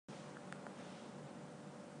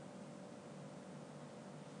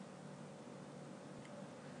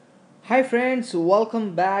Hi friends,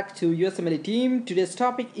 welcome back to UsmleTeam. Today's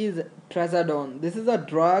topic is Trazadone. This is a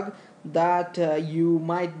drug that you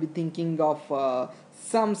might be thinking of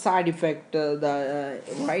some side effect,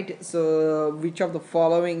 right? So, which of the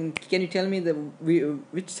following? Can you tell me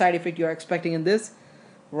which side effect you are expecting in this?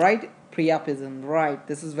 Right, priapism. Right,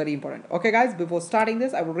 this is very important. Okay, guys. Before starting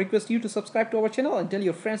this, I will request you to subscribe to our channel and tell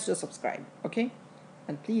your friends to subscribe. Okay,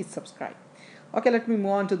 and please subscribe. Okay, let me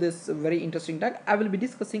move on to this very interesting tag. I will be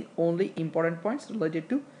discussing only important points related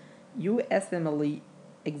to USMLE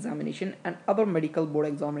examination and other medical board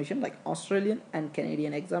examination like Australian and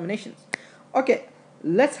Canadian examinations. Okay,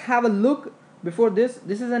 let's have a look. Before this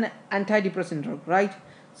is an antidepressant drug, right?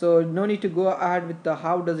 So no need to go ahead with the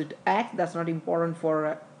how does it act. That's not important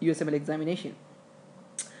for USMLE examination.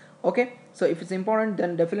 Okay, so if it's important,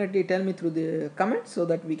 then definitely tell me through the comments so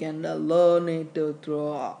that we can learn it through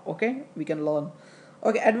okay, we can learn.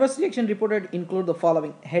 Okay, adverse reaction reported include the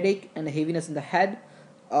following: headache and heaviness in the head,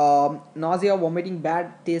 nausea, vomiting,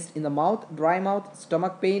 bad taste in the mouth, dry mouth,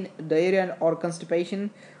 stomach pain, diarrhea or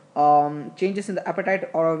constipation, changes in the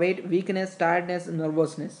appetite or weight, weakness, tiredness,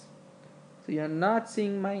 nervousness. So you're not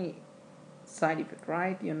seeing my side effect,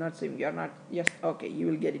 right? You're not, yes, okay, you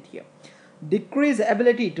will get it here. Decrease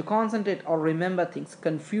ability to concentrate or remember things,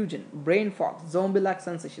 confusion, brain fog, zombie-like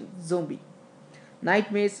sensation, zombie,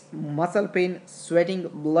 nightmares, muscle pain, sweating,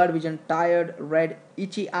 blurred vision, tired, red,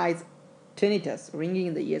 itchy eyes, tinnitus, ringing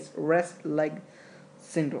in the ears, rest leg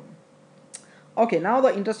syndrome. Okay, now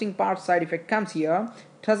the interesting part side effect comes here.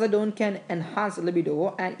 Trazadone can enhance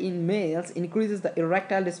libido and in males increases the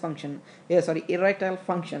erectile dysfunction. Erectile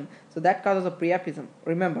function. So that causes a priapism.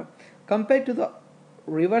 Remember, compared to the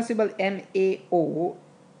reversible MAO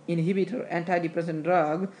inhibitor antidepressant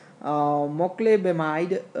drug,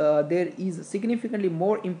 moclobemide, there is significantly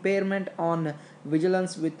more impairment on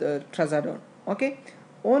vigilance with Trazadone. Okay,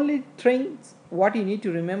 only things what you need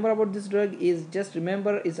to remember about this drug is just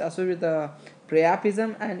remember it's associated with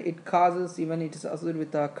priapism and it causes even it is associated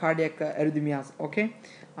with cardiac arrhythmias. Okay,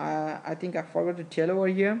 I think I forgot to tell over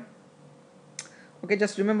here. Okay,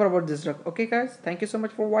 just remember about this drug. Okay guys, thank you so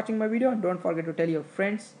much for watching my video and don't forget to tell your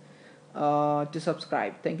friends to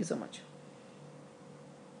subscribe. Thank you so much.